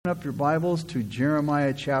up your Bibles to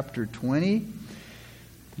Jeremiah chapter 20.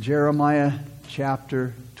 Jeremiah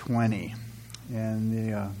chapter 20. And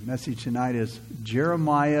the message tonight is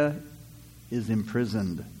Jeremiah is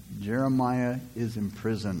imprisoned. Jeremiah is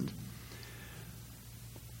imprisoned.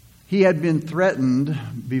 He had been threatened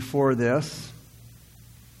before this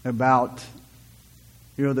about,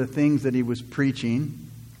 the things that he was preaching,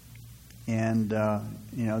 and that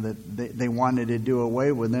they wanted to do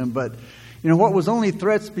away with them. But what was only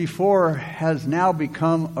threats before has now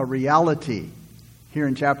become a reality here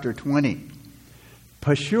in chapter 20.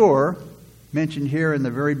 Pashur, mentioned here in the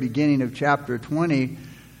very beginning of chapter 20,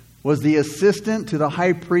 was the assistant to the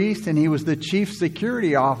high priest, and he was the chief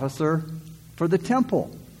security officer for the temple.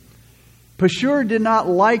 Pashur did not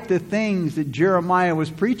like the things that Jeremiah was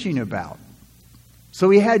preaching about. So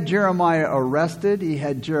he had Jeremiah arrested, he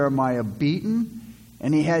had Jeremiah beaten,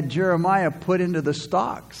 and he had Jeremiah put into the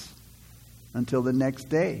stocks until the next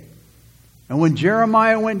day. And when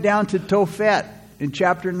Jeremiah went down to Tophet in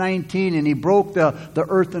chapter 19 and he broke the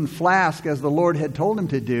earthen flask as the Lord had told him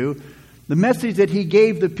to do, the message that he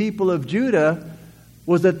gave the people of Judah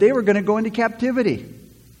was that they were going to go into captivity.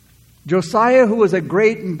 Josiah, who was a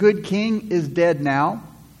great and good king, is dead now.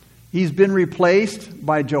 He's been replaced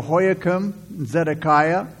by Jehoiakim and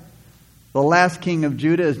Zedekiah. The last king of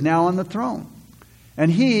Judah is now on the throne.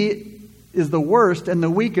 And he is the worst and the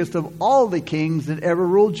weakest of all the kings that ever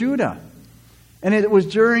ruled Judah. And it was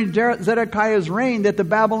during Zedekiah's reign that the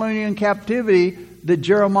Babylonian captivity that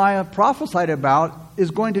Jeremiah prophesied about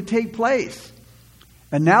is going to take place.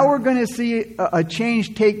 And now we're going to see a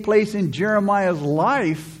change take place in Jeremiah's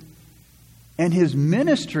life and his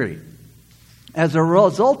ministry as a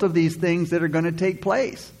result of these things that are going to take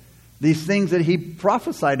place. These things that he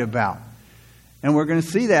prophesied about. And we're going to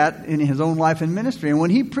see that in his own life and ministry. And when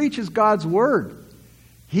he preaches God's word,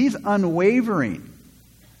 he's unwavering.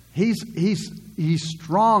 He's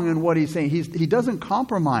strong in what he's saying. He doesn't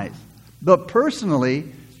compromise. But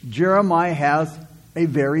personally, Jeremiah has a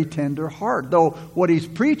very tender heart. Though what he's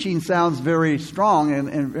preaching sounds very strong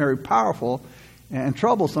and very powerful and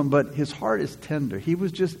troublesome, but his heart is tender. He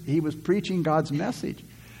was preaching God's message.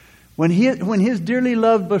 When his dearly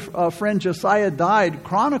loved friend Josiah died,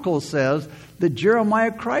 Chronicles says that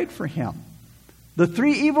Jeremiah cried for him. The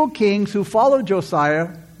three evil kings who followed Josiah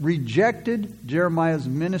rejected Jeremiah's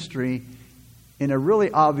ministry in a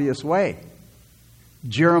really obvious way.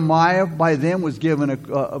 Jeremiah by them was given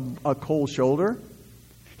a cold shoulder.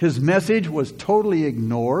 His message was totally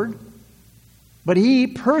ignored. But he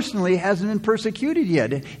personally hasn't been persecuted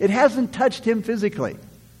yet. It hasn't touched him physically.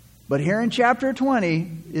 But here in chapter 20,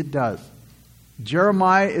 it does.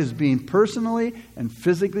 Jeremiah is being personally and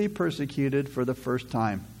physically persecuted for the first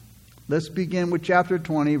time. Let's begin with chapter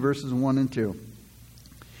 20, verses 1 and 2.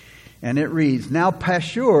 And it reads, Now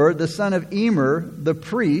Pashur, the son of Emer, the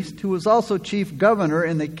priest, who was also chief governor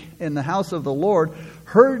in the house of the Lord,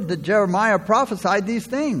 heard that Jeremiah prophesied these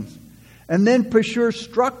things. And then Pashur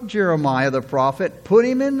struck Jeremiah the prophet, put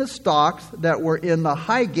him in the stocks that were in the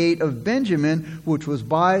high gate of Benjamin, which was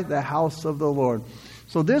by the house of the Lord.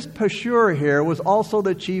 So this Pashur here was also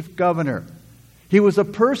the chief governor. He was a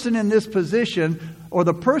person in this position, or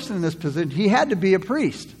the person in this position, he had to be a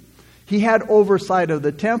priest. He had oversight of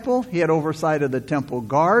the temple, he had oversight of the temple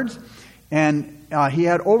guards, and he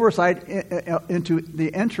had oversight into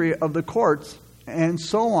the entry of the courts, and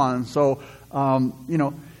so on. So,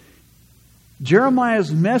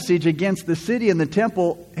 Jeremiah's message against the city and the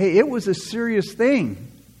temple, it was a serious thing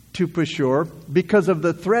to Pashur because of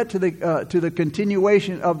the threat to the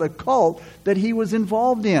continuation of the cult that he was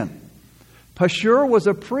involved in. Pashur was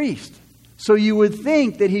a priest, so you would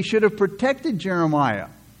think that he should have protected Jeremiah,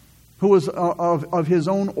 who was of his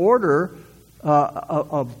own order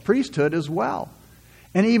of priesthood as well.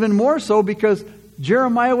 And even more so because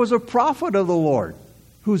Jeremiah was a prophet of the Lord,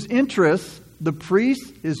 whose interests the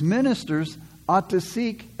priests, his ministers, ought to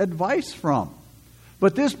seek advice from.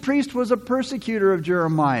 But this priest was a persecutor of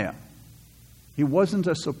Jeremiah. He wasn't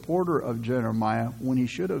a supporter of Jeremiah when he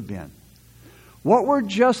should have been. What were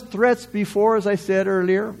just threats before, as I said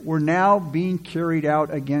earlier, were now being carried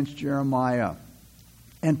out against Jeremiah.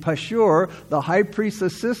 And Pashur, the high priest's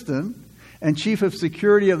assistant and chief of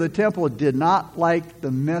security of the temple, did not like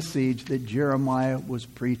the message that Jeremiah was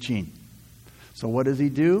preaching. So what does he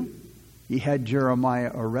do? He had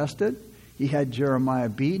Jeremiah arrested. He had Jeremiah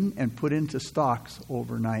beaten and put into stocks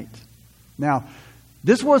overnight. Now,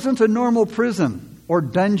 this wasn't a normal prison or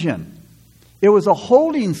dungeon. It was a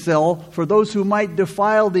holding cell for those who might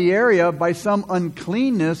defile the area by some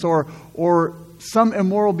uncleanness or some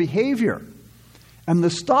immoral behavior. And the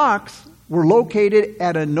stocks were located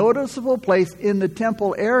at a noticeable place in the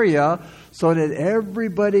temple area so that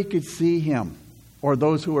everybody could see him, or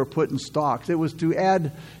those who were put in stocks. It was to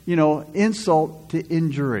add, insult to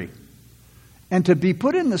injury. And to be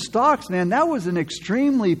put in the stocks, man, that was an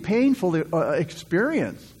extremely painful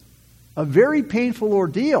experience. A very painful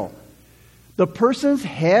ordeal. The person's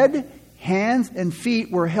head, hands, and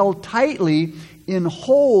feet were held tightly in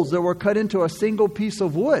holes that were cut into a single piece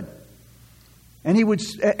of wood. And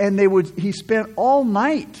he spent all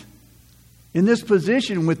night in this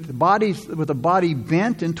position with the body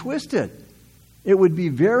bent and twisted. It would be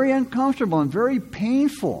very uncomfortable and very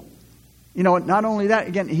painful. Not only that,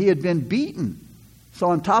 again, he had been beaten. So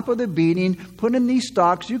on top of the beating, put in these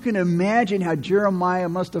stocks, you can imagine how Jeremiah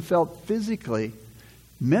must have felt physically,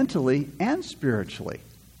 mentally, and spiritually.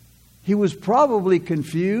 He was probably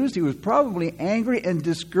confused. He was probably angry and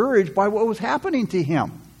discouraged by what was happening to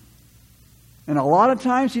him. And a lot of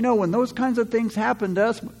times, when those kinds of things happen to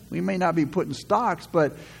us, we may not be put in stocks,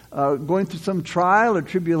 but going through some trial or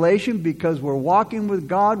tribulation because we're walking with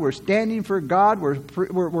God, we're standing for God,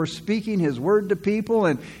 we're speaking His word to people,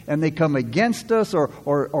 and they come against us,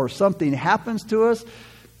 or something happens to us,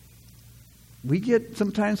 we get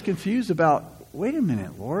sometimes confused about, wait a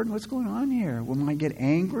minute, Lord, what's going on here? Will I get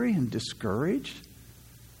angry and discouraged?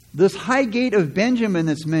 This high gate of Benjamin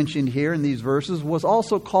that's mentioned here in these verses was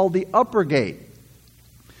also called the upper gate.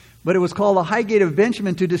 But it was called the high gate of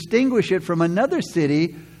Benjamin to distinguish it from another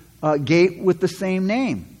city gate with the same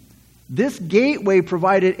name. This gateway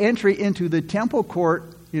provided entry into the temple court,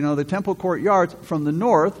 the temple courtyards from the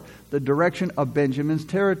north, the direction of Benjamin's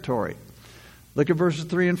territory. Look at verses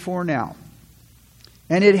 3 and 4 now.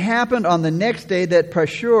 And it happened on the next day that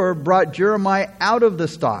Pashur brought Jeremiah out of the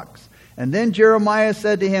stocks. And then Jeremiah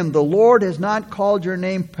said to him, the Lord has not called your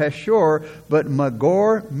name Pashur, but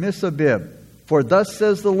Magor-Missabib. For thus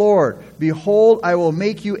says the Lord, behold, I will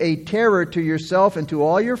make you a terror to yourself and to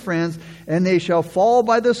all your friends, and they shall fall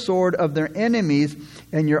by the sword of their enemies,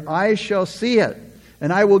 and your eyes shall see it.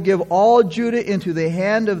 And I will give all Judah into the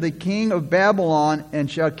hand of the king of Babylon,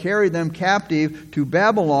 and shall carry them captive to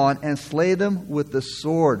Babylon, and slay them with the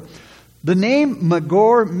sword. The name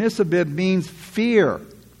Magor-Missabib means fear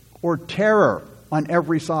or terror on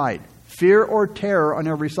every side. Fear or terror on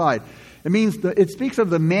every side. It speaks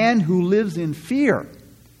of the man who lives in fear.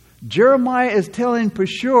 Jeremiah is telling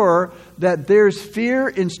Pashur that there's fear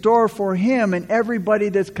in store for him and everybody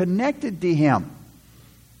that's connected to him.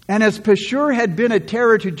 And as Pashur had been a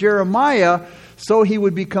terror to Jeremiah, so he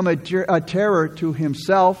would become a terror to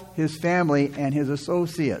himself, his family, and his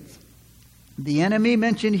associates. The enemy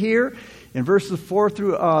mentioned here in verses 3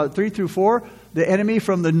 through 4, the enemy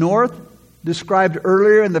from the north, described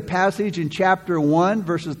earlier in the passage in chapter 1,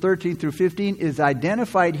 verses 13 through 15, is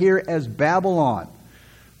identified here as Babylon.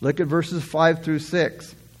 Look at verses 5 through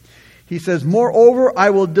 6. He says, moreover, I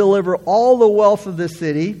will deliver all the wealth of the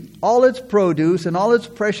city, all its produce, and all its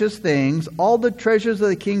precious things, all the treasures of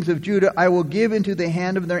the kings of Judah, I will give into the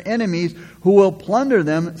hand of their enemies, who will plunder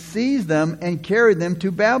them, seize them, and carry them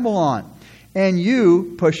to Babylon. And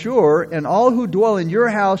you, Pashur, and all who dwell in your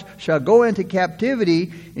house shall go into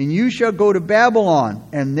captivity, and you shall go to Babylon,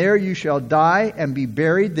 and there you shall die and be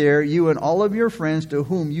buried there, you and all of your friends to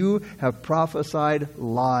whom you have prophesied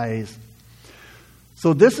lies.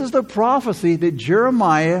 So this is the prophecy that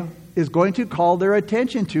Jeremiah is going to call their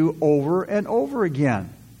attention to over and over again.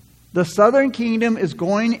 The southern kingdom is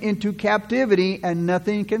going into captivity, and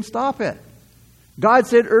nothing can stop it. God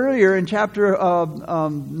said earlier in chapter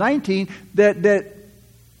 19 that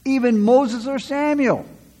even Moses or Samuel,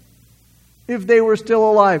 if they were still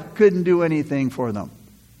alive, couldn't do anything for them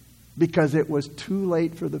because it was too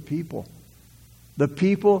late for the people. The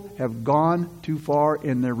people have gone too far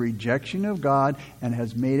in their rejection of God and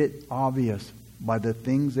has made it obvious by the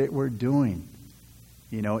things that we're doing,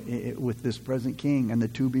 with this present king and the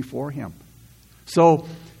two before him. So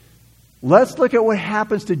let's look at what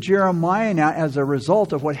happens to Jeremiah now as a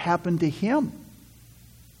result of what happened to him.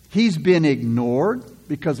 He's been ignored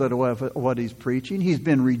because of what he's preaching. He's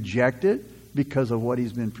been rejected because of what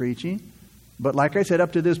he's been preaching. But like I said,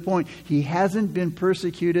 up to this point, he hasn't been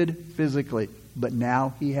persecuted physically. But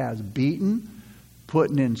now he has, beaten, put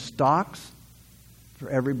in stocks for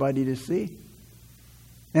everybody to see.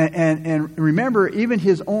 And remember, even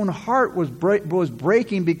his own heart was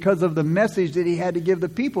breaking because of the message that he had to give the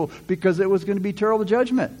people, because it was going to be terrible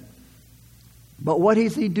judgment. But what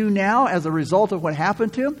does he do now as a result of what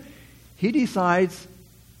happened to him? He decides,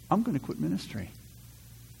 I'm going to quit ministry.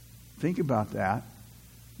 Think about that.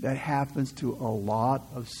 That happens to a lot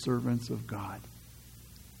of servants of God.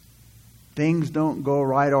 things don't go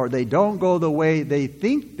right, or they don't go the way they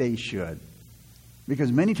think they should.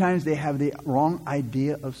 Because many times they have the wrong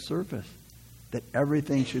idea of service. That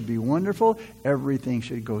everything should be wonderful, everything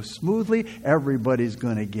should go smoothly, everybody's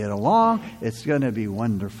going to get along, it's going to be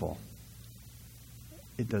wonderful.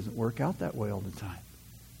 It doesn't work out that way all the time.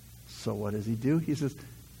 So what does he do? He says,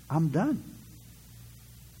 I'm done.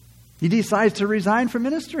 He decides to resign from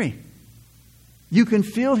ministry. You can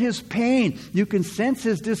feel his pain. You can sense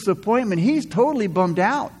his disappointment. He's totally bummed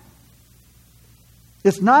out.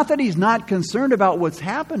 It's not that he's not concerned about what's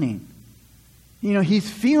happening. You know, he's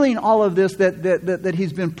feeling all of this that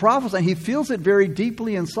he's been prophesying. He feels it very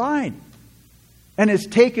deeply inside. And it's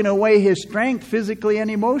taken away his strength physically and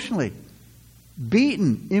emotionally.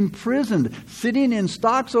 Beaten, imprisoned, sitting in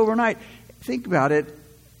stocks overnight. Think about it.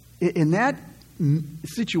 In that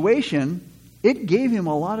situation, it gave him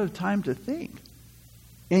a lot of time to think.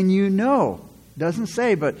 And you know, doesn't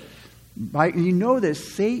say, but you know that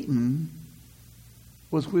Satan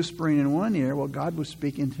was whispering in one ear while God was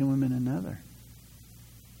speaking to him in another.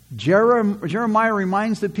 Jeremiah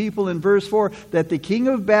reminds the people in verse 4 that the king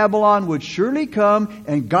of Babylon would surely come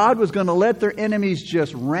and God was going to let their enemies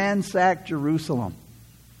just ransack Jerusalem.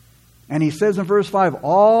 And he says in verse 5,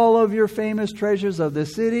 all of your famous treasures of the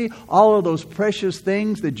city, all of those precious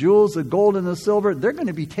things, the jewels, the gold and the silver, they're going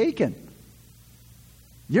to be taken.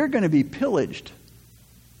 You're going to be pillaged.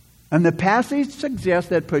 And the passage suggests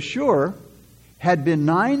that Pashur had been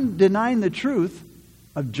denying the truth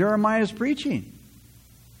of Jeremiah's preaching.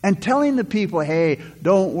 And telling the people, hey,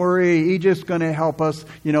 don't worry, Egypt's going to help us.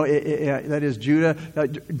 You know, that is Judah.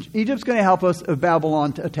 Egypt's going to help us if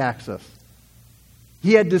Babylon attacks us.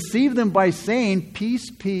 He had deceived them by saying, peace,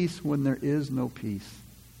 peace, when there is no peace.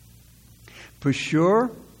 Pashur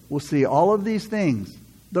will see all of these things,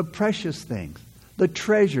 the precious things, the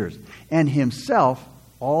treasures, and himself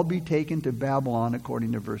all be taken to Babylon,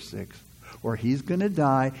 according to verse 6, where he's going to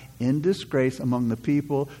die in disgrace among the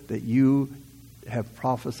people that you have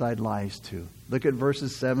prophesied lies to. Look at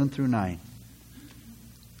verses 7 through 9.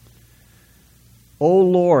 O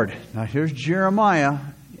Lord, now here's Jeremiah,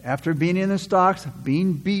 after being in the stocks,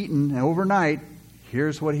 being beaten overnight,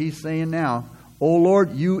 here's what he's saying now. O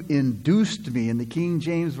Lord, you induced me. In the King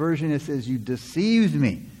James Version it says, you deceived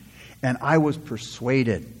me, and I was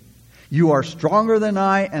persuaded. You are stronger than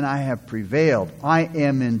I, and I have prevailed. I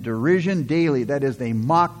am in derision daily. That is, they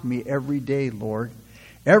mock me every day, Lord.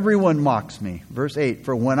 Everyone mocks me. Verse 8,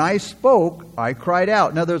 for when I spoke, I cried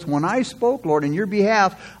out. In other words, when I spoke, Lord, in your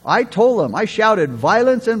behalf, I told them, I shouted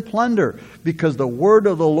violence and plunder, because the word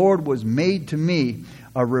of the Lord was made to me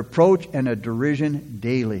a reproach and a derision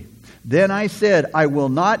daily. Then I said, I will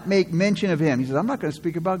not make mention of him. He says, I'm not going to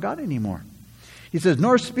speak about God anymore. He says,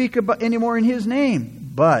 nor speak about anymore in his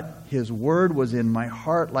name. But his word was in my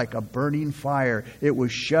heart like a burning fire. It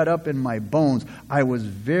was shut up in my bones. I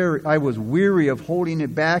was weary of holding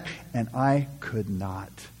it back, and I could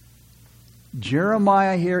not.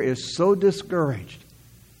 Jeremiah here is so discouraged.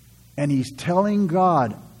 And he's telling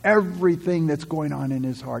God everything that's going on in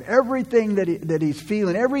his heart. Everything that he's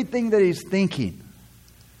feeling. Everything that he's thinking.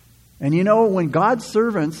 And you know, when God's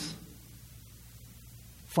servants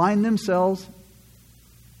find themselves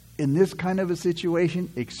in this kind of a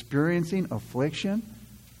situation, experiencing affliction,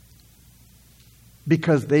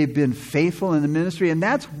 because they've been faithful in the ministry, and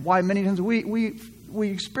that's why many times we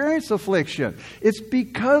experience affliction. It's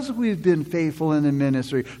because we've been faithful in the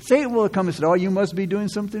ministry. Satan will come and say, oh, you must be doing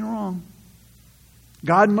something wrong.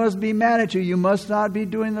 God must be mad at you. You must not be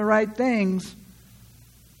doing the right things.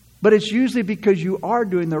 But it's usually because you are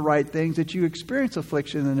doing the right things that you experience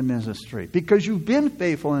affliction in the ministry, because you've been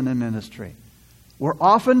faithful in the ministry. We're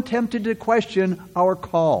often tempted to question our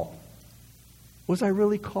call. Was I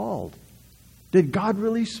really called? Did God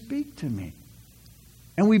really speak to me?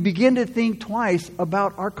 And we begin to think twice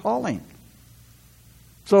about our calling.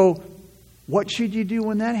 So, what should you do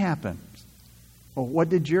when that happens? Well, what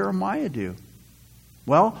did Jeremiah do?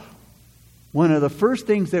 Well, one of the first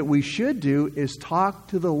things that we should do is talk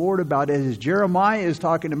to the Lord about it, as Jeremiah is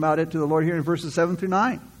talking about it to the Lord here in verses 7 through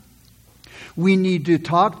 9. We need to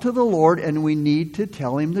talk to the Lord, and we need to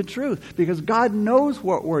tell Him the truth, because God knows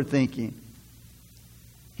what we're thinking.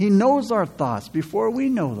 He knows our thoughts before we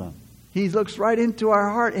know them. He looks right into our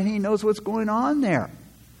heart, and He knows what's going on there.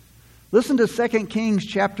 Listen to 2 Kings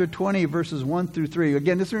chapter 20, verses 1 through 3.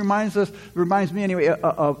 Again, this reminds me anyway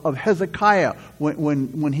of Hezekiah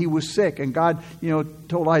when he was sick, and God,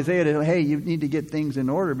 told Isaiah, hey, you need to get things in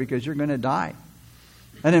order because you're going to die.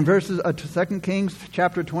 And in 2 Kings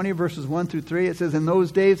chapter 20, verses 1 through 3, it says, in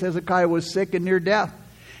those days Hezekiah was sick and near death.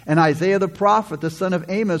 And Isaiah the prophet, the son of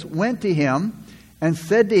Amos, went to him and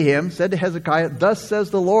said to Hezekiah, thus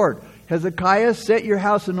says the Lord, Hezekiah, set your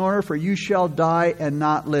house in order, for you shall die and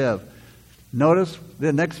not live. Notice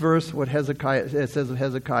the next verse, what it says of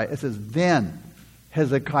Hezekiah. It says, then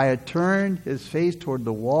Hezekiah turned his face toward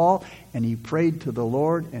the wall, and he prayed to the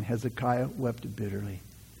Lord, and Hezekiah wept bitterly.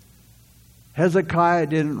 Hezekiah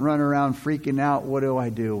didn't run around freaking out, what do I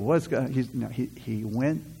do? He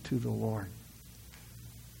went to the Lord.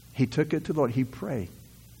 He took it to the Lord. He prayed.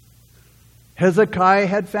 Hezekiah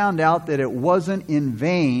had found out that it wasn't in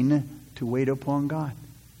vain to wait upon God,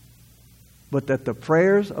 but that the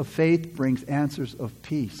prayers of faith brings answers of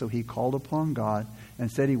peace. So he called upon God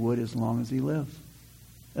and said he would as long as he lives.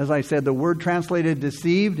 As I said, the word translated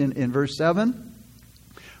deceived in verse 7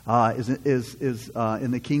 is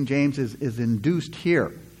in the King James is induced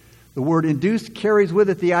here. The word induced carries with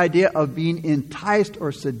it the idea of being enticed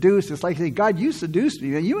or seduced. It's like saying, God, you seduced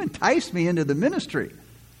me. You enticed me into the ministry.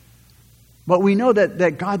 But we know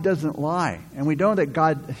that God doesn't lie. And we know that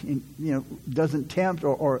God doesn't tempt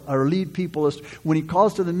or lead people. When he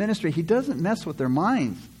calls to the ministry, he doesn't mess with their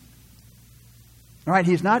minds. All right,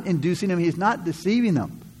 he's not inducing them. He's not deceiving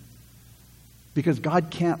them. Because God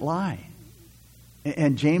can't lie.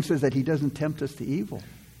 And James says that he doesn't tempt us to evil.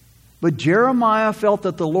 But Jeremiah felt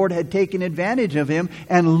that the Lord had taken advantage of him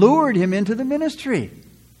and lured him into the ministry.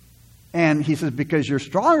 And he says, because you're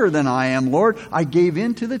stronger than I am, Lord, I gave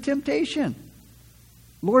in to the temptation.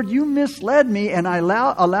 Lord, you misled me, and I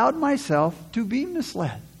allowed myself to be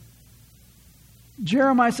misled.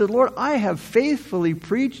 Jeremiah said, Lord, I have faithfully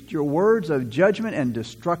preached your words of judgment and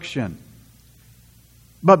destruction.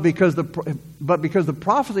 But because the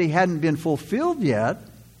prophecy hadn't been fulfilled yet,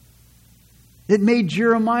 it made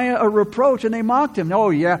Jeremiah a reproach, and they mocked him.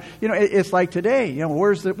 Oh, yeah, it's like today.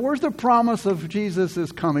 Where's the promise of Jesus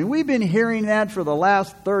is coming? We've been hearing that for the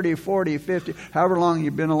last 30, 40, 50, however long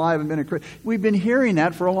you've been alive and been a Christian. We've been hearing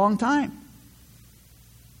that for a long time.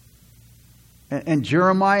 And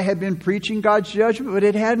Jeremiah had been preaching God's judgment, but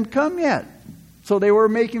it hadn't come yet. So they were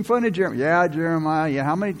making fun of Jeremiah. Yeah, Jeremiah,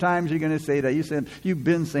 how many times are you going to say that? You've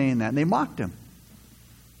been saying that. And they mocked him.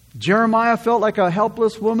 Jeremiah felt like a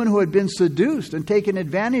helpless woman who had been seduced and taken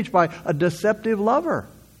advantage by a deceptive lover.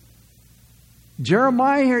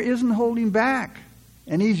 Jeremiah here isn't holding back,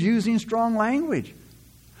 and he's using strong language.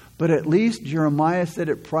 But at least Jeremiah said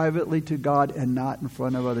it privately to God and not in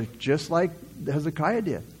front of others, just like Hezekiah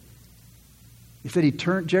did. He said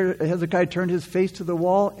Hezekiah turned his face to the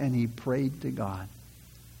wall and he prayed to God.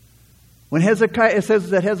 When it says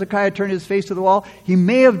that Hezekiah turned his face to the wall, he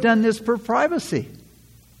may have done this for privacy.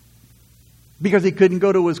 Because he couldn't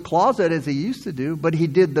go to his closet as he used to do, but he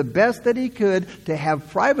did the best that he could to have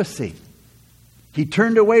privacy. He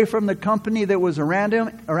turned away from the company that was around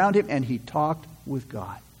him, and he talked with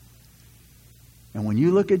God. And when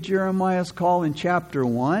you look at Jeremiah's call in chapter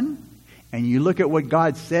 1, and you look at what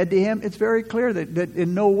God said to him, it's very clear that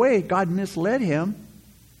in no way God misled him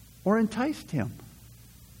or enticed him.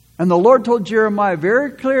 And the Lord told Jeremiah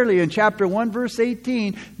very clearly in chapter 1, verse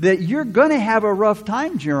 18, that you're going to have a rough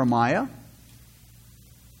time, Jeremiah.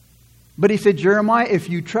 But he said, Jeremiah, if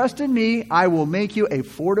you trust in me, I will make you a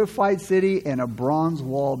fortified city and a bronze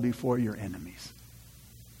wall before your enemies.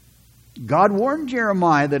 God warned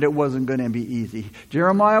Jeremiah that it wasn't going to be easy.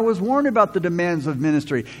 Jeremiah was warned about the demands of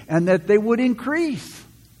ministry and that they would increase.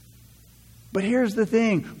 But here's the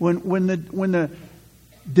thing. When the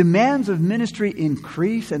demands of ministry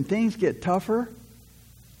increase and things get tougher,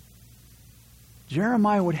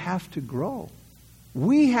 Jeremiah would have to grow.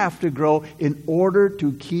 We have to grow in order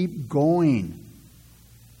to keep going.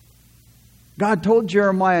 God told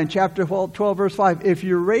Jeremiah in chapter 12, verse 5, if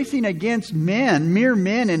you're racing against mere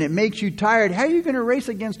men, and it makes you tired, how are you going to race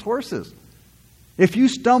against horses? If you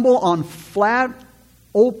stumble on flat,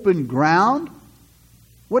 open ground,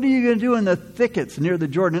 what are you going to do in the thickets near the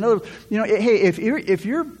Jordan? In other words, hey, if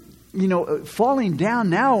you're falling down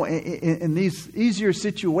now in these easier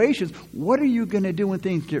situations, what are you going to do when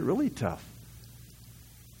things get really tough?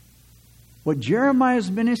 What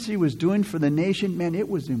Jeremiah's ministry was doing for the nation, man, it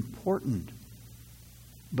was important.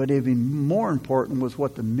 But even more important was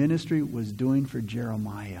what the ministry was doing for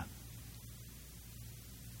Jeremiah.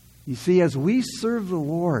 You see, as we serve the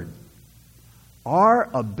Lord, our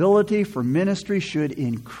ability for ministry should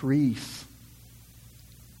increase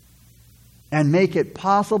and make it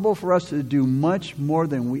possible for us to do much more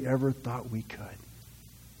than we ever thought we could.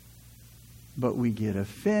 But we get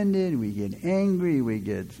offended, we get angry, we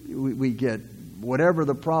get whatever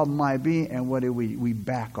the problem might be, and what do we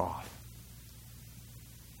back off.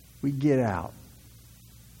 We get out.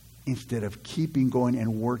 instead of keeping going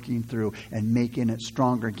and working through and making it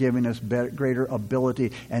stronger, giving us greater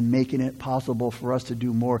ability and making it possible for us to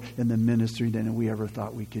do more in the ministry than we ever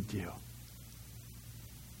thought we could do.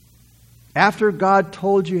 After God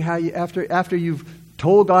told you how you, after you've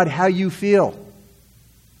told God how you feel,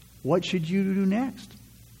 what should you do next?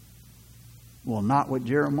 Well, not what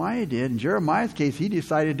Jeremiah did. In Jeremiah's case, he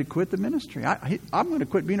decided to quit the ministry. I'm going to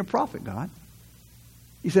quit being a prophet, God.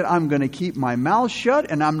 He said, I'm going to keep my mouth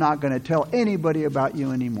shut and I'm not going to tell anybody about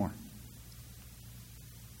you anymore.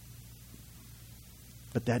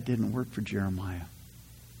 But that didn't work for Jeremiah.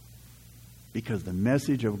 Because the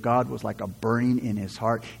message of God was like a burning in his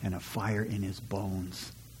heart and a fire in his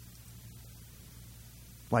bones.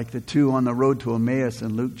 Like the two on the road to Emmaus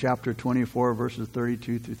in Luke chapter 24, verses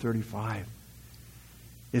 32 through 35.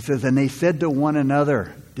 It says, and they said to one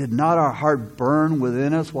another, did not our heart burn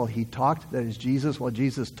within us while he talked, that is Jesus, while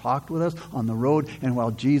Jesus talked with us on the road and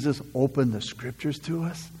while Jesus opened the scriptures to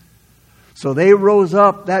us? So they rose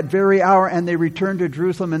up that very hour and they returned to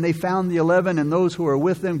Jerusalem, and they found the 11 and those who were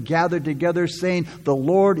with them gathered together, saying, the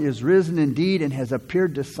Lord is risen indeed and has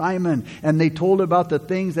appeared to Simon. And they told about the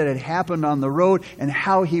things that had happened on the road and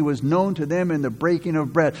how he was known to them in the breaking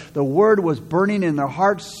of bread. The word was burning in their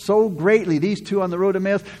hearts so greatly. These two on the road to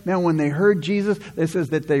Emmaus, man, when they heard Jesus, it says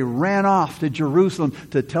that they ran off to Jerusalem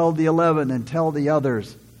to tell the 11 and tell the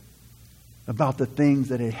others about the things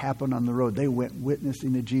that had happened on the road. They went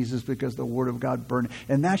witnessing to Jesus because the Word of God burned.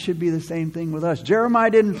 And that should be the same thing with us. Jeremiah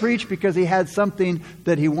didn't preach because he had something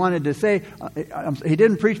that he wanted to say. He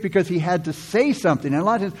didn't preach because he had to say something. And a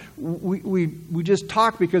lot of times we just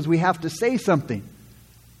talk because we have to say something.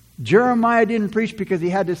 Jeremiah didn't preach because he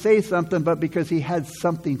had to say something, but because he had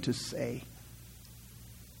something to say.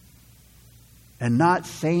 And not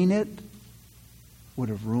saying it would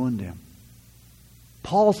have ruined him.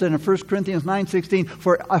 Paul said in 1 Corinthians 9:16,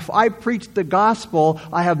 for if I preach the gospel,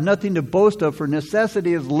 I have nothing to boast of, for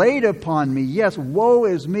necessity is laid upon me. Yes, woe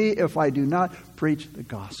is me if I do not preach the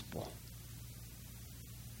gospel.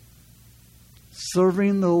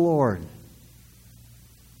 Serving the Lord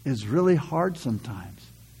is really hard sometimes.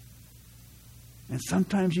 And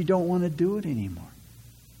sometimes you don't want to do it anymore.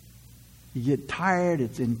 You get tired,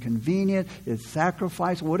 it's inconvenient, it's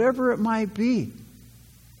sacrifice, whatever it might be.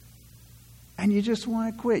 And you just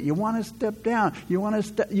want to quit. You want to step down. You want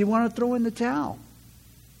to throw in the towel.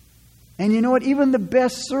 And you know what? Even the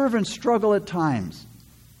best servants struggle at times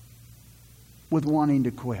with wanting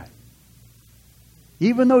to quit.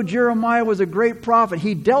 Even though Jeremiah was a great prophet,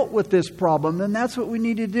 he dealt with this problem. And that's what we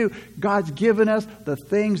need to do. God's given us the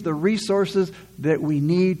things, the resources that we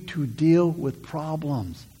need to deal with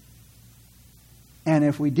problems. And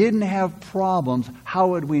if we didn't have problems, how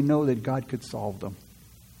would we know that God could solve them?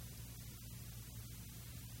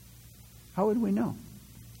 How would we know?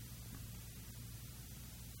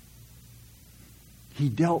 He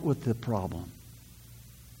dealt with the problem,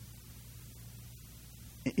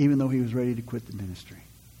 even though he was ready to quit the ministry.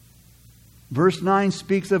 Verse 9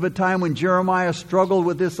 speaks of a time when Jeremiah struggled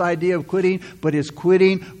with this idea of quitting, but his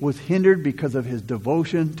quitting was hindered because of his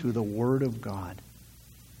devotion to the Word of God.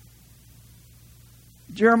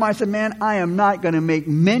 Jeremiah said, man, I am not going to make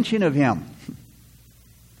mention of him.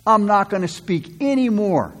 I'm not going to speak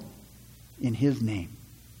anymore in his name.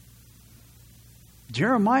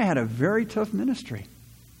 Jeremiah had a very tough ministry.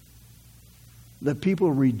 The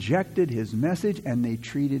people rejected his message and they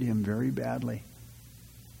treated him very badly.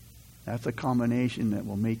 That's a combination that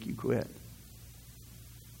will make you quit.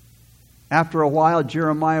 After a while,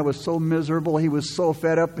 Jeremiah was so miserable, he was so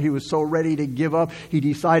fed up, he was so ready to give up, he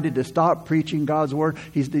decided to stop preaching God's word.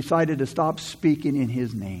 He's decided to stop speaking in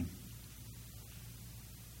his name.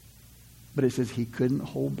 But it says he couldn't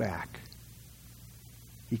hold back.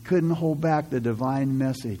 He couldn't hold back the divine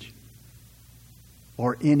message.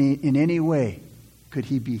 Or in any way could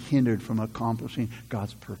he be hindered from accomplishing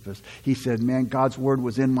God's purpose. He said, man, God's word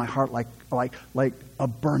was in my heart like a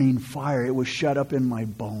burning fire. It was shut up in my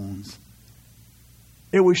bones.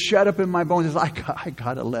 It was shut up in my bones. I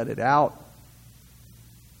got to let it out.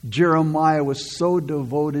 Jeremiah was so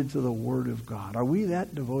devoted to the Word of God. Are we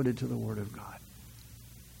that devoted to the Word of God?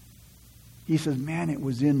 He says, man, it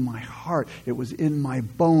was in my heart. It was in my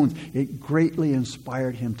bones. It greatly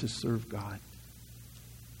inspired him to serve God.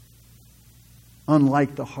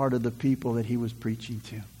 Unlike the heart of the people that he was preaching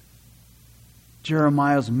to.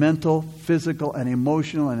 Jeremiah's mental, physical, and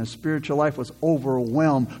emotional and his spiritual life was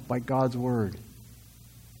overwhelmed by God's word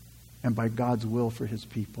and by God's will for his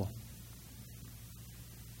people.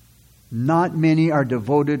 Not many are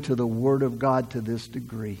devoted to the Word of God to this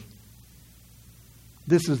degree.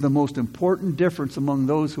 This is the most important difference among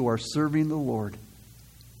those who are serving the Lord.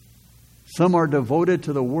 Some are devoted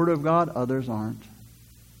to the Word of God, others aren't.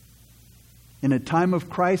 In a time of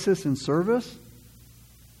crisis and service,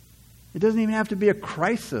 it doesn't even have to be a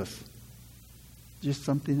crisis. Just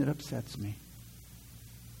something that upsets me.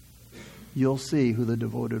 You'll see who the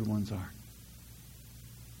devoted ones are.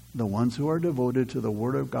 The ones who are devoted to the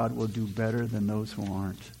Word of God will do better than those who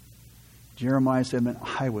aren't. Jeremiah said, "Man,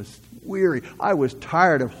 I was weary. I was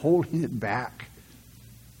tired of holding it back.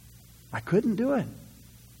 I couldn't do it."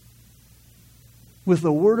 With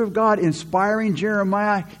the Word of God inspiring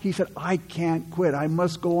Jeremiah, he said, "I can't quit. I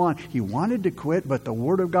must go on." He wanted to quit, but the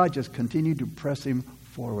Word of God just continued to press him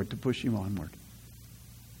forward, to push him onward.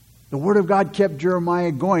 The Word of God kept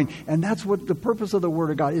Jeremiah going. And that's what the purpose of the Word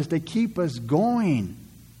of God is, to keep us going.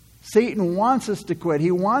 Satan wants us to quit.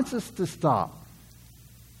 He wants us to stop.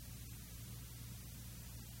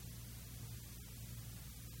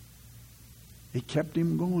 It kept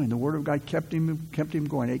him going. The Word of God kept him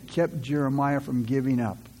going. It kept Jeremiah from giving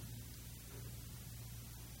up.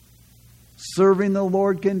 Serving the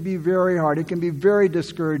Lord can be very hard. It can be very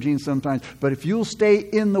discouraging sometimes. But if you'll stay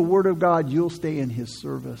in the Word of God, you'll stay in His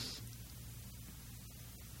service.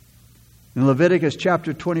 In Leviticus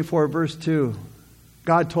chapter 24, verse 2,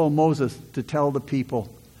 God told Moses to tell the people,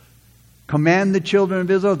 "Command the children of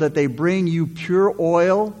Israel that they bring you pure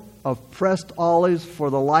oil of pressed olives for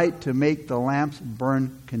the light, to make the lamps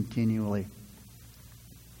burn continually."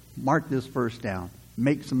 Mark this verse down.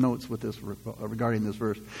 Make some notes with this regarding this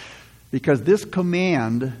verse. Because this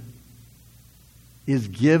command is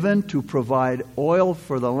given to provide oil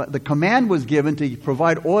for the command was given to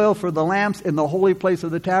provide oil for the lamps in the holy place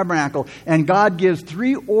of the tabernacle. And God gives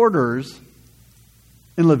 3 orders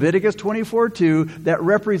in Leviticus 24:2 that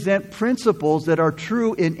represent principles that are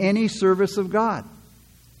true in any service of God.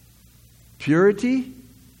 Purity,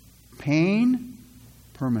 pain,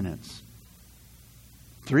 permanence.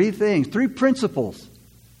 3 things, 3 principles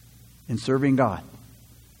in serving God.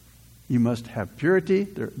 You must have purity,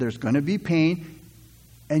 there's going to be pain,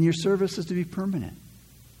 and your service is to be permanent.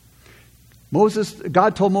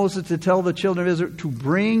 God told Moses to tell the children of Israel to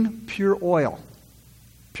bring pure oil.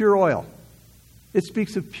 Pure oil. It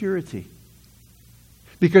speaks of purity.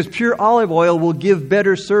 Because pure olive oil will give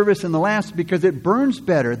better service in the lamps because it burns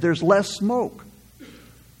better. There's less smoke.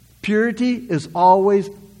 Purity is always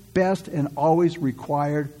best and always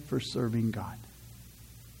required for serving God.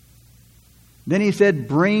 Then he said,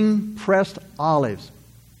 bring pressed olives.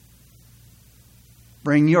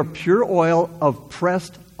 Bring your pure oil of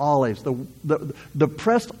pressed olives. The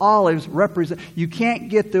pressed olives represent, you can't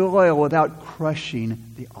get the oil without crushing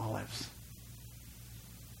the olives.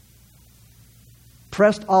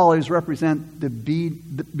 Pressed olives represent the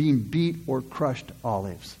being beat or crushed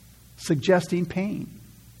olives, suggesting pain.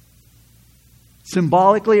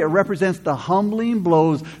 Symbolically, it represents the humbling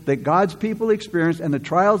blows that God's people experience and the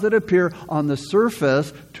trials that appear on the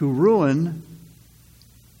surface to ruin.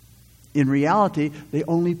 In reality, they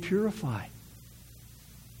only purify.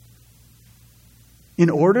 In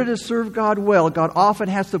order to serve God well, God often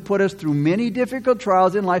has to put us through many difficult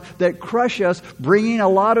trials in life that crush us, bringing a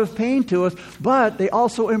lot of pain to us, but they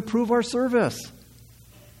also improve our service.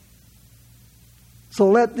 So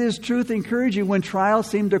let this truth encourage you when trials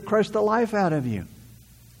seem to crush the life out of you.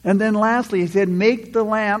 And then lastly, he said, make the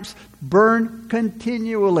lamps burn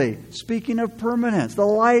continually. Speaking of permanence, the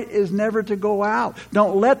light is never to go out.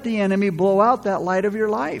 Don't let the enemy blow out that light of your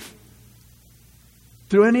life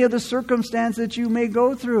through any of the circumstance that you may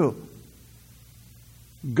go through.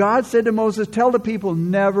 God said to Moses, tell the people,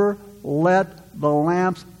 never let the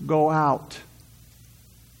lamps go out.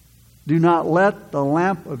 Do not let the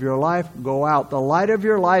lamp of your life go out. The light of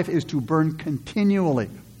your life is to burn continually,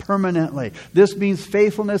 permanently. This means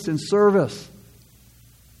faithfulness in service.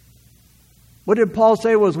 What did Paul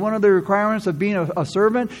say was one of the requirements of being a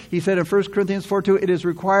servant? He said in 1 Corinthians 4:2, it is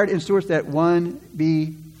required in stewards that one be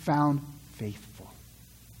found faithful.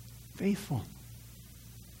 Faithful.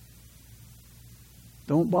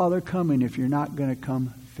 Don't bother coming if you're not going to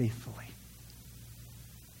come faithfully.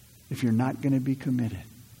 If you're not going to be committed.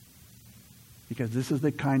 Because this is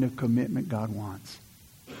the kind of commitment God wants.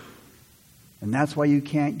 And that's why you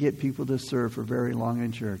can't get people to serve for very long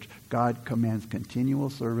in church. God commands continual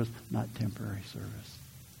service, not temporary service.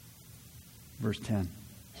 Verse 10.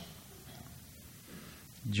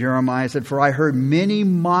 Jeremiah said, for I heard many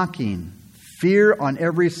mocking, fear on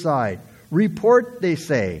every side. Report, they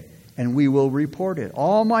say, and we will report it.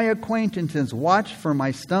 All my acquaintances watch for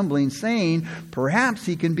my stumbling, saying, perhaps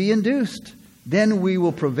he can be induced. Then we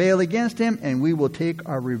will prevail against him, and we will take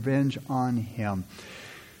our revenge on him.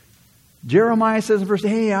 Jeremiah says in verse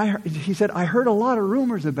 8, he said, I heard a lot of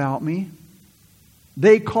rumors about me.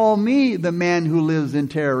 They call me the man who lives in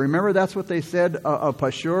terror. Remember, that's what they said of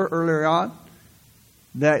Pashur earlier on?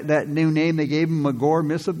 That new name they gave him, Magor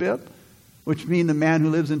Misabib, which means the man who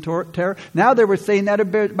lives in terror. Now they were saying that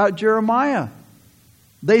about Jeremiah.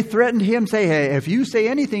 They threatened him, say, hey, if you say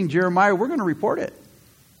anything, Jeremiah, we're going to report it.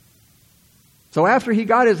 So after he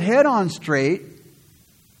got his head on straight,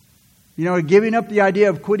 giving up the idea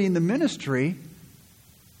of quitting the ministry,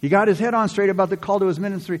 he got his head on straight about the call to his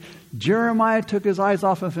ministry. Jeremiah took his eyes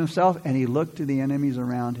off of himself and he looked to the enemies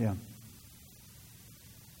around him.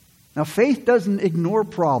 Now, faith doesn't ignore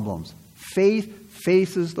problems. Faith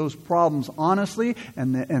faces those problems honestly,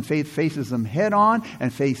 and faith faces them head on,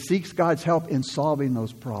 and faith seeks God's help in solving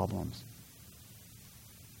those problems.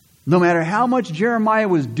 No matter how much Jeremiah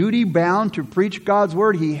was duty bound to preach God's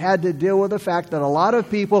word, he had to deal with the fact that a lot of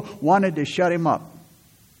people wanted to shut him up.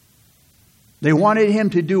 They wanted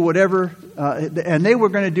him to do whatever, and they were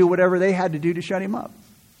going to do whatever they had to do to shut him up.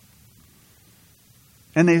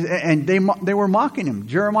 And they were mocking him.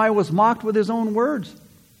 Jeremiah was mocked with his own words.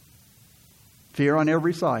 Fear on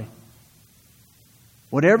every side.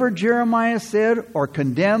 Whatever Jeremiah said or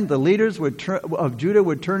condemned, the leaders of Judah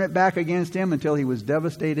would turn it back against him until he was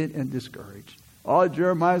devastated and discouraged. Oh,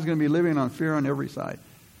 Jeremiah's going to be living on fear on every side.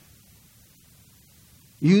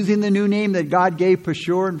 Using the new name that God gave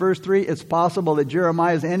Pashur in verse 3, it's possible that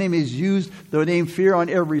Jeremiah's enemies used the name fear on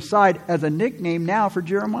every side as a nickname now for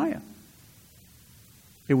Jeremiah.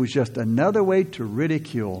 It was just another way to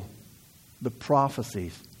ridicule the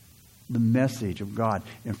prophecies, the message of God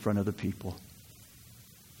in front of the people.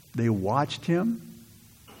 They watched him.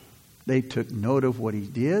 They took note of what he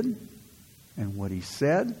did and what he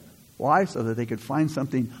said. Why? So that they could find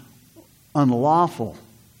something unlawful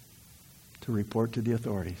to report to the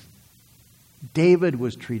authorities. David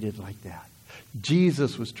was treated like that.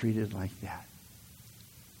 Jesus was treated like that.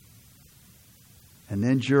 And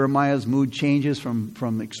then Jeremiah's mood changes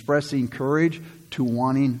from expressing courage to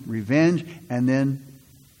wanting revenge, and then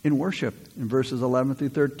in worship in verses 11 through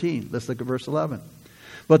 13. Let's look at verse 11.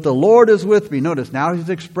 But the Lord is with me. Notice, now he's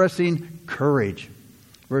expressing courage.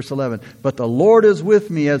 Verse 11. But the Lord is with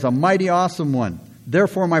me as a mighty awesome one.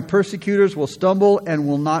 Therefore my persecutors will stumble and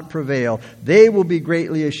will not prevail. They will be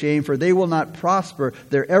greatly ashamed, for they will not prosper.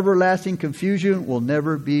 Their everlasting confusion will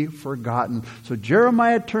never be forgotten. So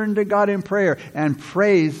Jeremiah turned to God in prayer and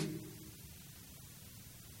prays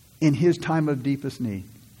in his time of deepest need.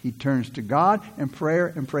 He turns to God in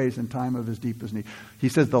prayer and prays in time of his deepest need. He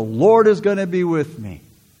says, the Lord is going to be with me.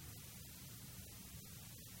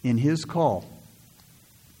 In his call,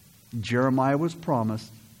 Jeremiah was promised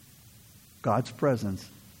God's presence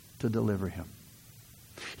to deliver him.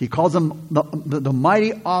 He calls him the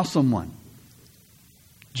mighty awesome one.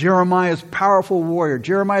 Jeremiah's powerful warrior.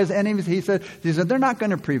 Jeremiah's enemies, he said, they're not going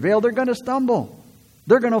to prevail. They're going to stumble.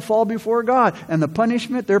 They're going to fall before God. And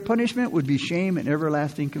their punishment would be shame and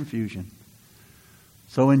everlasting confusion.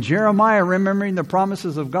 So in Jeremiah, remembering the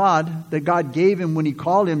promises of God that God gave him when he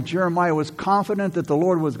called him, Jeremiah was confident that the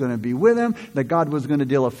Lord was going to be with him, that God was going to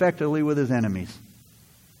deal effectively with his enemies.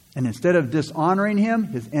 And instead of dishonoring him,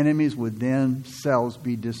 his enemies would themselves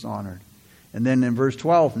be dishonored. And then in verse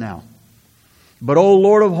 12 now. But, O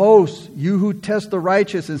Lord of hosts, you who test the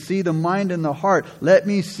righteous and see the mind and the heart, let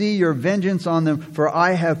me see your vengeance on them, for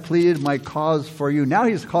I have pleaded my cause for you. Now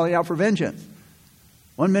he's calling out for vengeance.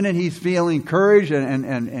 One minute he's feeling courage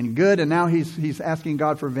and good, and now he's asking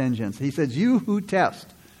God for vengeance. He says, you who test.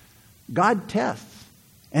 God tests.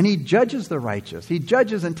 And he judges the righteous. He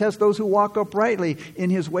judges and tests those who walk uprightly in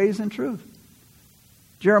his ways and truth.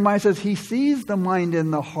 Jeremiah says he sees the mind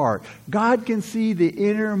and the heart. God can see the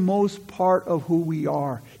innermost part of who we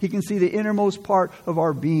are. He can see the innermost part of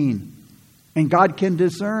our being. And God can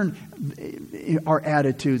discern our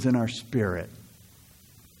attitudes and our spirit.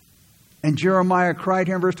 And Jeremiah cried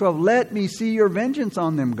here in verse 12, let me see your vengeance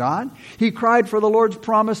on them, God. He cried for the Lord's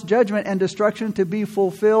promised judgment and destruction to be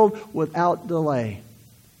fulfilled without delay.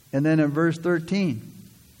 And then in verse 13,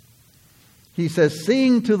 he says,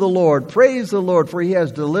 sing to the Lord, praise the Lord, for he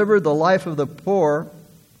has delivered the life of the poor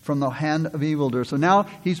from the hand of evildoers. So now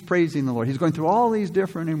he's praising the Lord. He's going through all these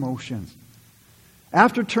different emotions.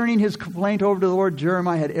 After turning his complaint over to the Lord,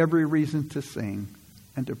 Jeremiah had every reason to sing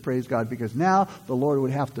and to praise God, because now the Lord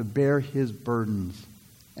would have to bear his burdens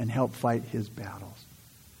and help fight his battles.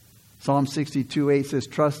 Psalm 62:8 says,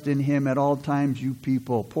 trust in him at all times, you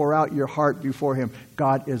people. Pour out your heart before him.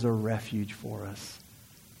 God is a refuge for us.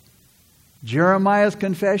 Jeremiah's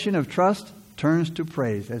confession of trust turns to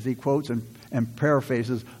praise as he quotes and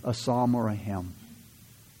paraphrases a psalm or a hymn.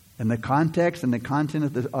 And the context and the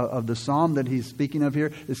content of the psalm that he's speaking of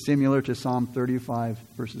here is similar to Psalm 35,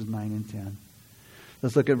 verses 9 and 10.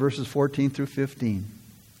 Let's look at verses 14 through 15.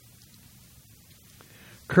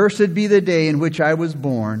 Cursed be the day in which I was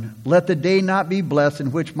born. Let the day not be blessed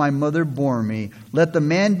in which my mother bore me. Let the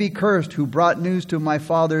man be cursed who brought news to my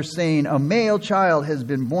father, saying, a male child has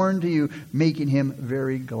been born to you, making him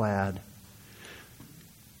very glad.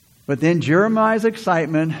 But then Jeremiah's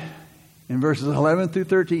excitement in verses 11 through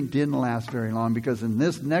 13 didn't last very long, because in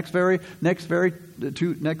this next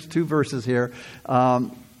two verses here,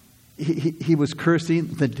 he was cursing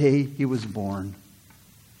the day he was born.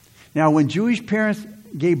 Now, when Jewish parents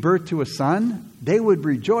gave birth to a son, they would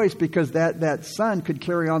rejoice because that son could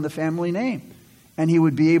carry on the family name, and he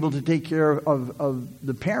would be able to take care of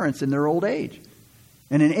the parents in their old age.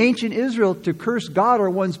 And in ancient Israel, to curse God or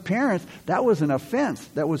one's parents, that was an offense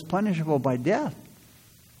that was punishable by death.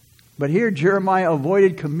 But here Jeremiah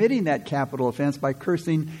avoided committing that capital offense by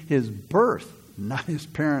cursing his birth, not his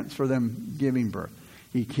parents for them giving birth.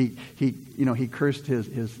 He cursed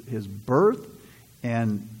his birth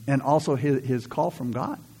and also his call from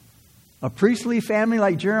God. A priestly family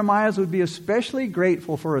like Jeremiah's would be especially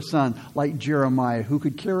grateful for a son like Jeremiah who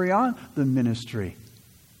could carry on the ministry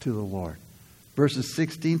to the Lord. Verses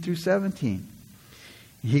 16 through 17.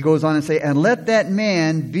 He goes on and say, and let that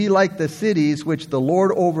man be like the cities which the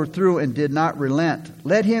Lord overthrew and did not relent.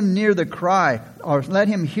 Let him hear the cry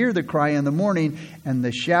in the morning and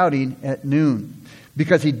the shouting at noon.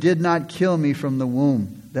 Because he did not kill me from the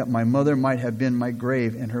womb, that my mother might have been my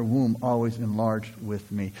grave, and her womb always enlarged with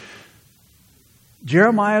me.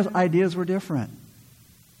 Jeremiah's ideas were different.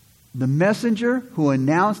 The messenger who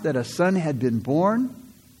announced that a son had been born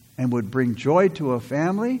and would bring joy to a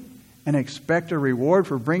family and expect a reward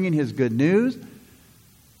for bringing his good news.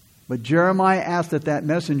 But Jeremiah asked that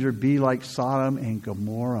messenger be like Sodom and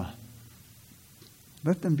Gomorrah.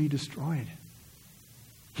 Let them be destroyed.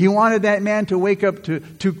 He wanted that man to wake up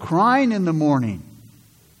to crying in the morning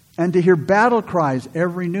and to hear battle cries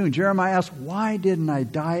every noon. Jeremiah asked, why didn't I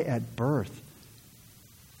die at birth?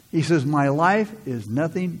 He says, my life is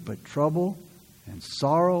nothing but trouble and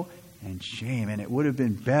sorrow and shame, and it would have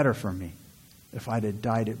been better for me if I'd have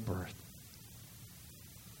died at birth.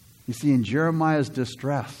 You see, in Jeremiah's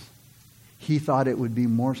distress, he thought it would be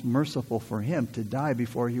more merciful for him to die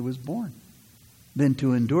before he was born than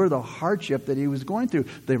to endure the hardship that he was going through,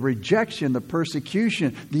 the rejection, the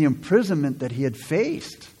persecution, the imprisonment that he had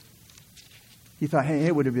faced. He thought, hey,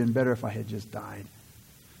 it would have been better if I had just died.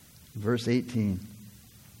 Verse 18.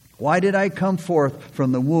 Why did I come forth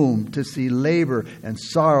from the womb to see labor and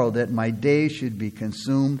sorrow, that my days should be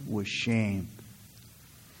consumed with shame?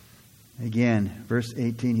 Again, verse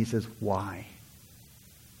 18, he says, why?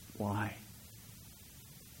 Why?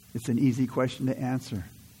 It's an easy question to answer.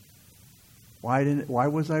 Why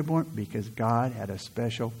was I born? Because God had a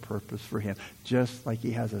special purpose for him, just like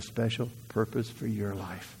he has a special purpose for your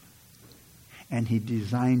life. And he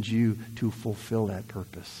designed you to fulfill that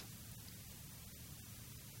purpose.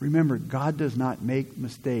 Remember, God does not make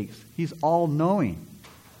mistakes. He's all-knowing.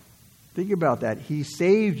 Think about that. He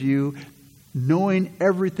saved you knowing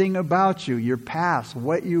everything about you, your past,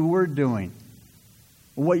 what you were doing,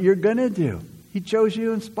 what you're going to do. He chose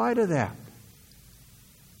you in spite of that.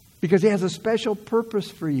 Because he has a special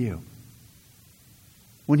purpose for you.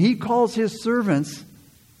 When he calls his servants,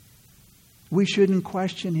 we shouldn't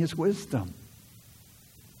question his wisdom.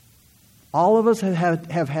 All of us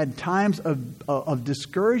have had times of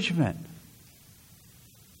discouragement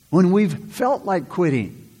when we've felt like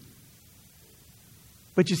quitting.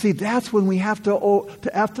 But you see, that's when we have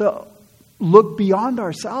to look beyond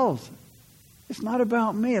ourselves. It's not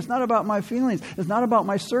about me. It's not about my feelings. It's not about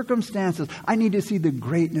my circumstances. I need to see the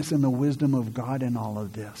greatness and the wisdom of God in all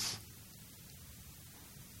of this.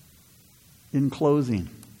 In closing,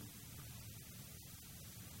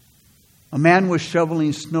 a man was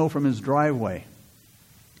shoveling snow from his driveway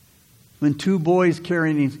when two boys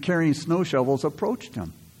carrying snow shovels approached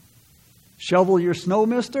him. "Shovel your snow,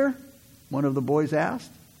 mister?" one of the boys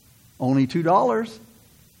asked. "Only $2.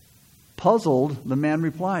 Puzzled, the man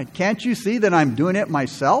replied, "Can't you see that I'm doing it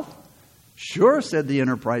myself?" "Sure," said the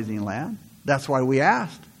enterprising lad. "That's why we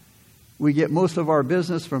asked. We get most of our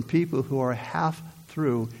business from people who are half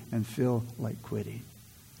through and feel like quitting."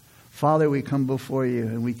 Father, we come before you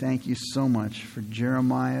and we thank you so much for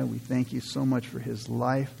Jeremiah. We thank you so much for his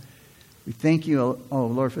life. We thank you, oh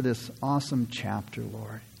Lord, for this awesome chapter,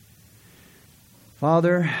 Lord.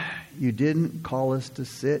 Father, you didn't call us to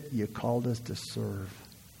sit, you called us to serve.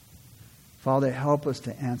 Father, help us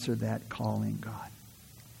to answer that calling, God.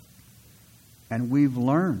 And we've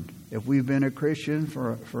learned, if we've been a Christian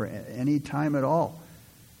for any time at all,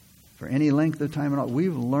 for any length of time at all,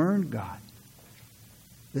 we've learned, God,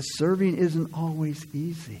 that serving isn't always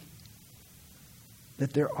easy.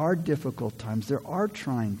 That there are difficult times. There are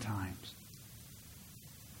trying times.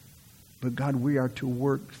 But God, we are to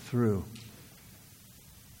work through.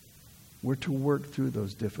 We're to work through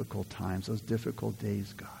those difficult times, those difficult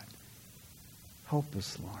days, God. Help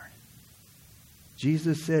us, Lord.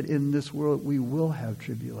 Jesus said, in this world we will have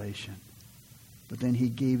tribulation. But then he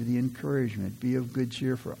gave the encouragement, be of good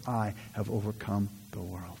cheer, for I have overcome the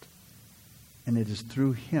world. And it is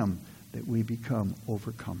through him that we become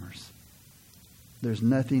overcomers. There's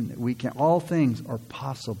nothing that we can, all things are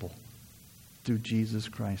possible through Jesus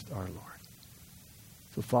Christ our Lord.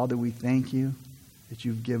 So Father, we thank you that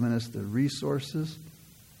you've given us the resources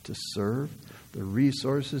to serve, the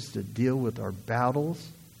resources to deal with our battles,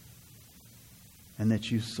 and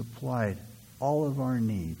that you've supplied all of our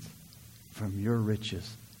needs from your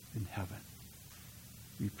riches in heaven.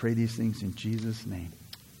 We pray these things in Jesus' name.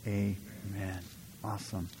 Amen.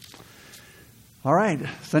 Awesome. All right,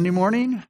 Sunday morning.